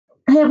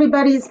Hi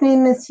everybody, it's me,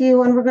 Miss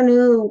You, and we're going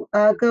to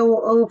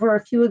go over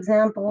a few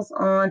examples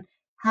on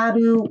how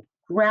to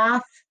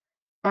graph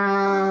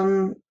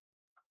when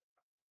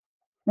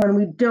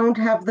we don't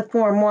have the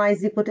form y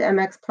is equal to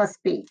mx plus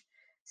b.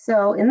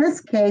 So in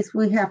this case,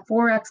 we have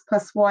 4x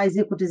plus y is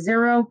equal to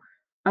 0.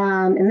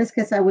 In this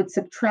case, I would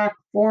subtract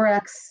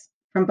 4x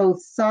from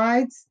both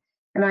sides,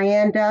 and I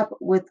end up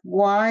with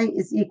y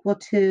is equal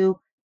to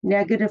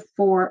negative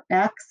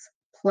 4x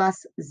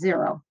plus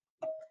 0.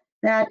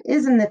 That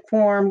is in the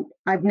form,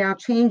 I've now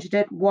changed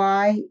it,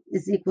 y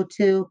is equal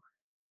to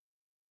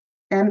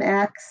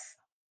mx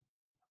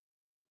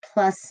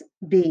plus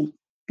b.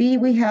 b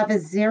we have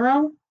is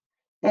 0,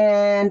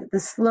 and the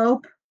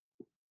slope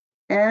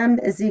m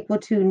is equal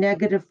to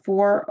negative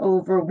 4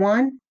 over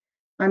 1.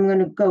 I'm going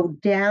to go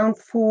down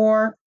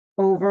 4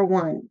 over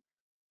 1.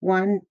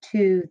 1,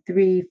 2,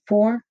 3,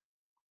 4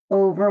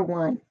 over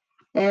 1.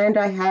 And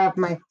I have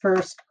my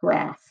first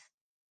graph.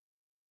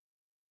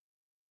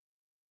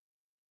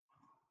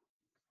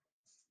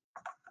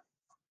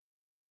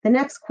 The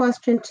next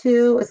question,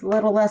 too, is a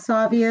little less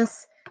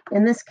obvious.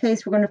 In this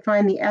case, we're going to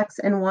find the x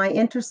and y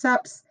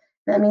intercepts.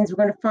 That means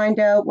we're going to find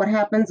out what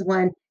happens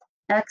when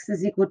x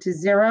is equal to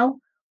 0.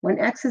 When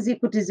x is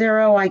equal to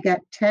 0, I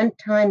get 10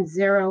 times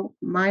 0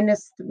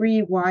 minus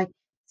 3y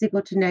is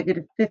equal to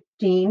negative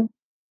 15.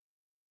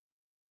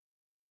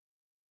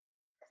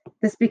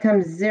 This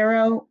becomes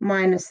 0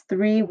 minus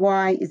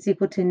 3y is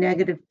equal to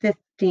negative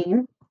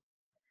 15.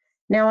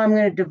 Now I'm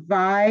going to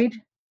divide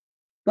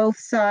both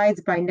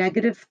sides by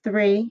negative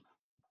 3.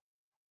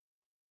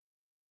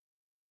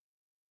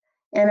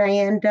 And I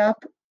end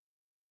up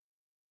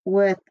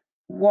with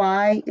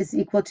y is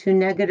equal to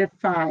negative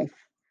 5.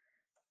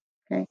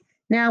 Okay.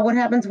 Now what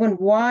happens when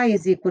y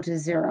is equal to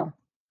 0?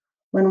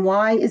 When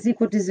y is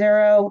equal to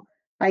 0,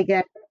 I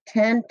get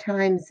 10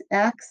 times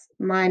x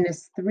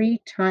minus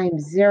 3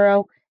 times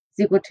 0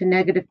 is equal to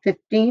negative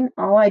 15.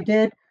 All I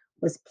did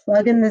was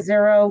plug in the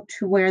 0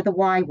 to where the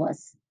y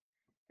was.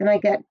 Then I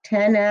get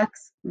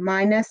 10x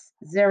minus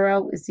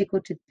 0 is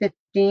equal to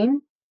 15.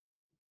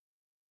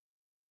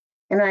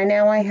 And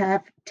I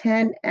have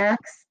 10x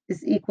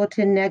is equal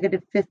to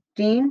negative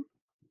 15.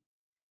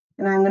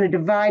 And I'm going to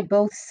divide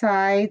both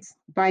sides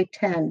by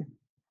 10.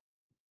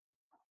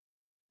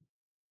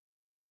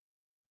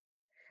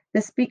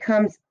 This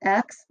becomes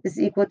x is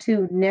equal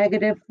to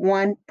negative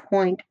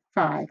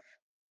 1.5.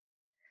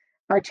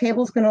 Our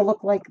table is going to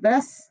look like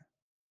this.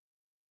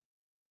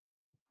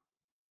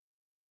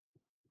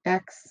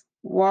 X,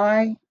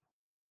 y.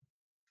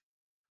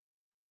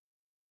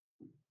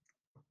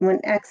 When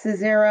x is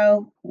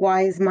 0,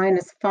 y is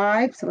minus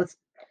 5. So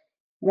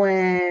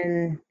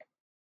when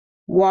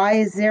y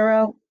is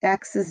 0,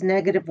 x is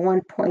negative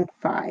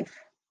 1.5.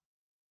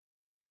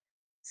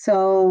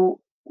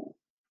 So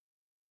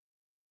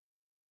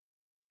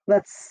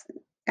when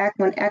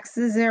x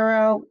is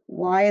 0,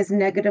 y is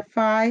negative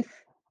 5.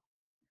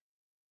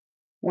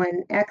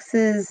 When x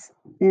is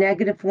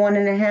negative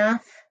 1.5,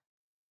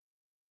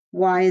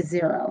 y is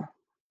 0.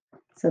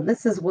 So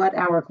this is what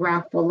our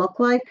graph will look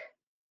like.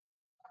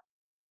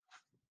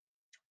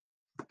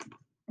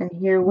 And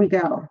here we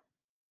go.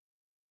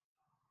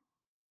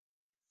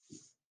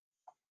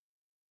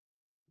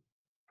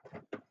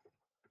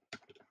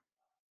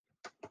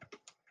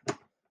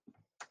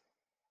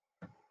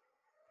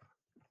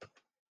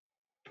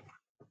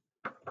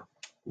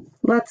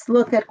 Let's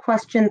look at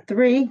question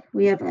 3.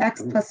 We have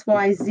x plus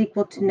y is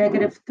equal to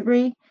negative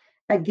 3.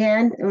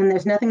 Again, when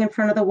there's nothing in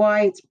front of the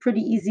y, it's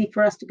pretty easy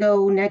for us to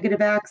go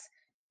negative x,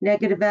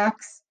 negative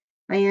x.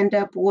 I end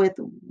up with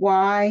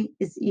y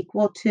is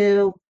equal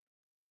to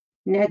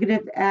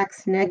negative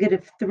x,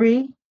 negative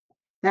 3.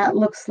 That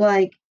looks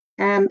like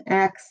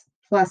mx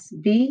plus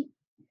b.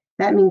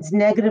 That means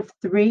negative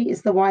 3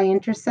 is the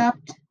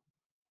y-intercept.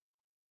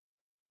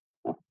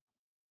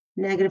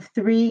 Negative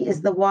 3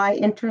 is the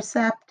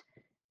y-intercept.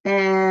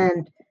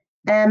 And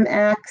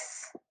mx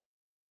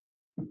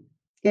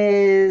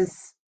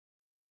is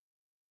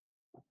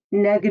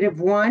negative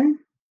 1.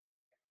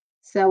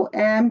 So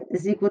m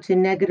is equal to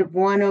negative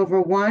 1 over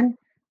 1,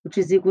 which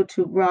is equal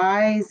to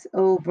rise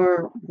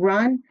over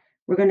run.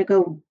 We're going to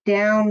go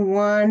down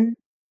 1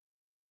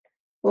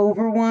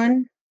 over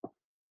 1.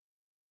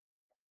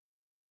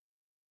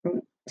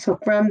 So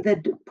from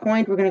the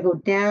point, we're going to go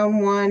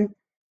down 1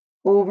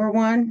 over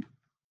 1.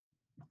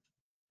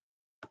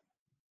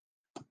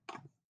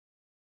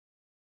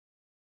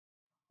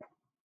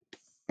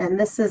 And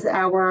this is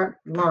our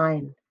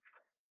line.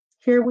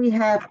 Here we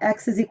have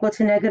x is equal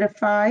to negative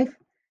 5.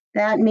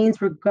 That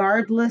means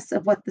regardless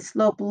of what the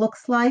slope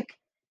looks like,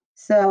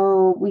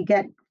 so we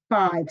get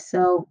 5.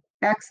 So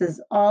x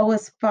is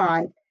always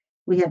 5.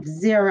 We have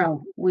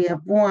 0, we have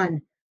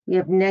 1, we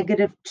have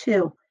negative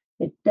 2.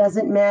 It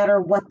doesn't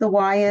matter what the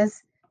y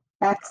is.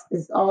 X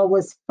is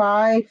always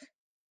 5.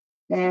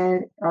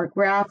 And our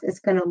graph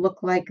is going to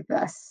look like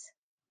this.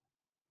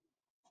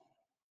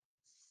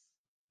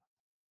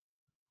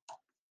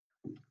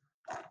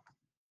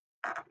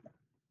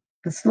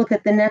 Let's look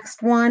at the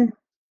next one.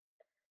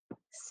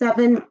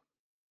 7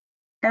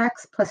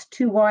 x plus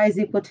 2y is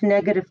equal to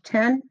negative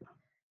 10.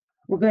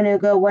 We're going to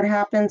go what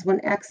happens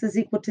when x is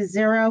equal to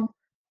 0.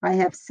 I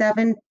have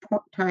 7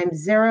 times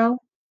 0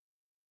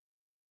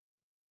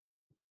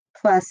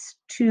 plus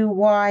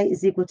 2y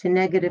is equal to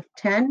negative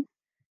 10.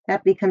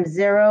 That becomes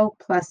 0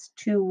 plus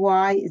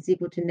 2y is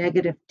equal to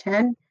negative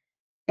 10.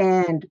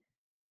 And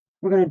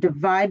we're going to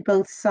divide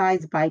both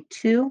sides by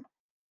 2.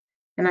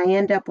 And I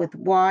end up with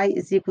y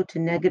is equal to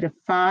negative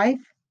 5.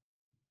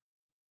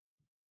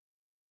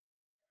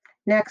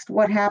 Next,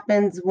 what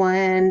happens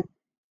when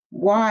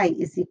y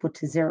is equal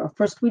to 0?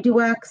 First we do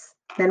x,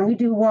 then we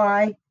do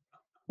y,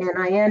 and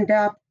I end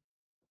up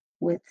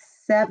with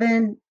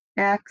 7x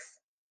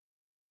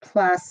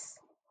plus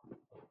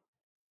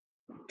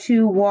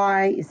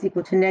 2y is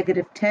equal to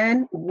negative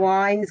 10.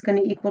 Y is going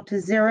to equal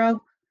to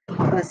 0,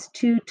 plus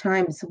 2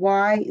 times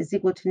y is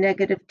equal to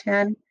negative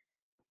 10.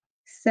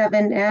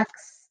 7x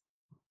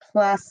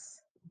plus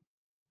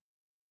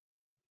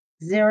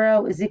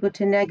 0 is equal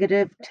to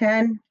negative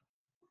 10.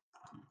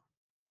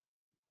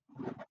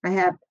 I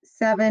have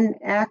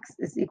 7x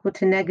is equal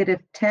to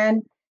negative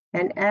 10,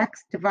 and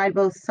x, divide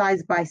both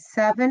sides by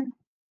 7.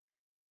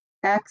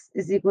 X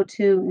is equal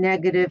to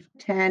negative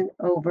 10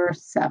 over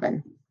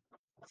 7.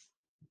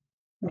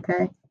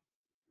 Okay,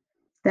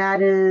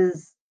 that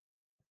is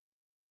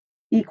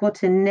equal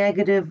to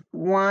negative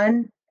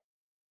 1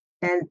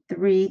 and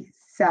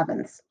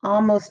 3/7,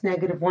 almost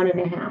negative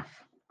 1.5.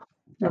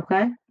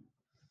 Okay,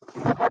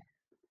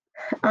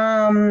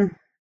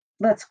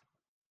 let's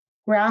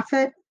graph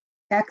it.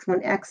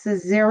 When x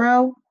is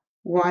 0,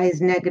 y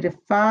is negative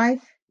 5.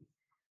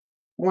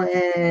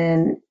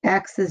 When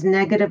x is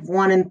negative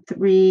 1 and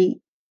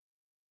 3/7,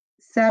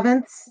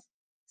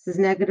 this is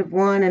negative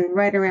 1, and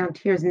right around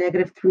here is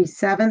negative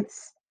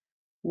 3/7,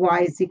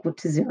 y is equal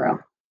to 0,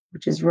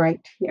 which is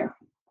right here.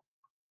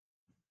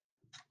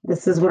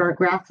 This is what our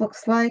graph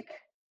looks like.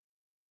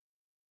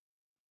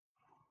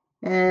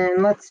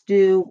 And let's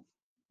do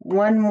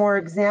one more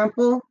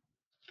example.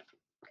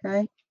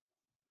 Okay.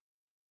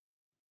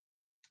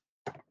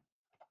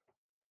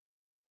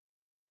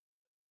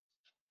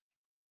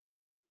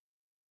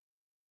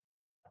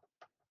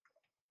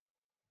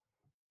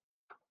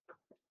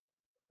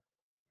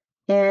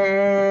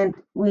 And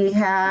we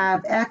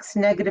have x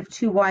negative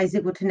 2y is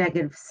equal to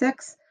negative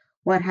 6.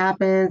 What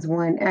happens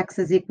when x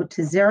is equal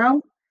to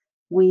 0?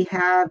 We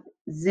have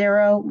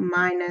 0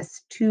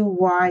 minus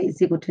 2y is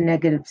equal to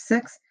negative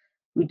 6.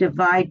 We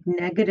divide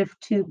negative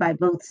 2 by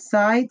both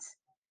sides.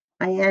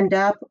 I end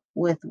up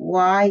with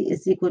y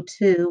is equal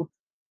to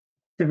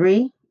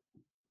 3.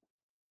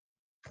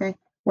 Okay,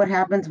 what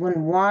happens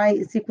when y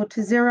is equal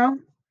to 0?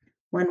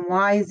 When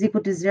y is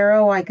equal to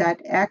 0, I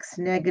got x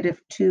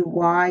negative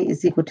 2y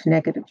is equal to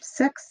negative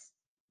 6.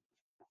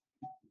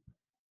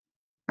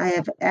 I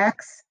have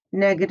x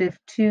negative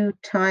 2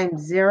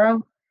 times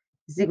 0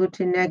 is equal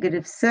to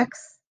negative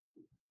 6.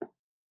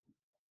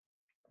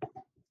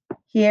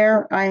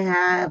 Here I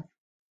have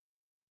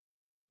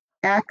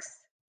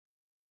x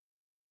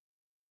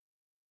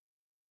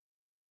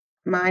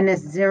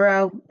minus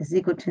 0 is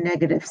equal to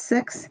negative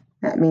 6.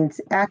 That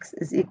means x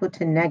is equal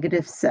to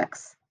negative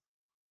 6.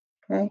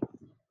 Okay,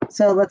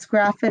 so let's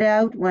graph it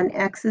out. When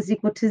x is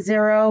equal to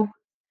 0,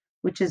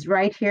 which is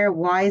right here,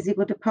 y is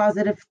equal to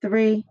positive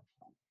 3.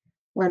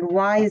 When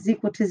y is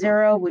equal to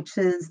 0, which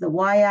is the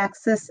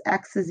y-axis,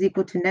 x is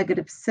equal to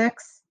negative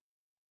 6.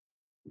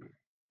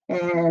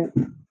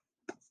 And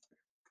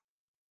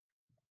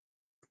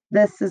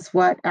this is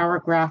what our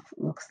graph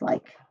looks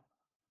like.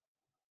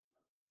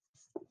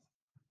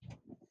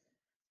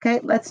 Okay,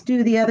 let's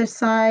do the other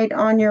side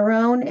on your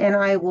own, and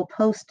I will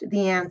post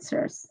the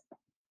answers.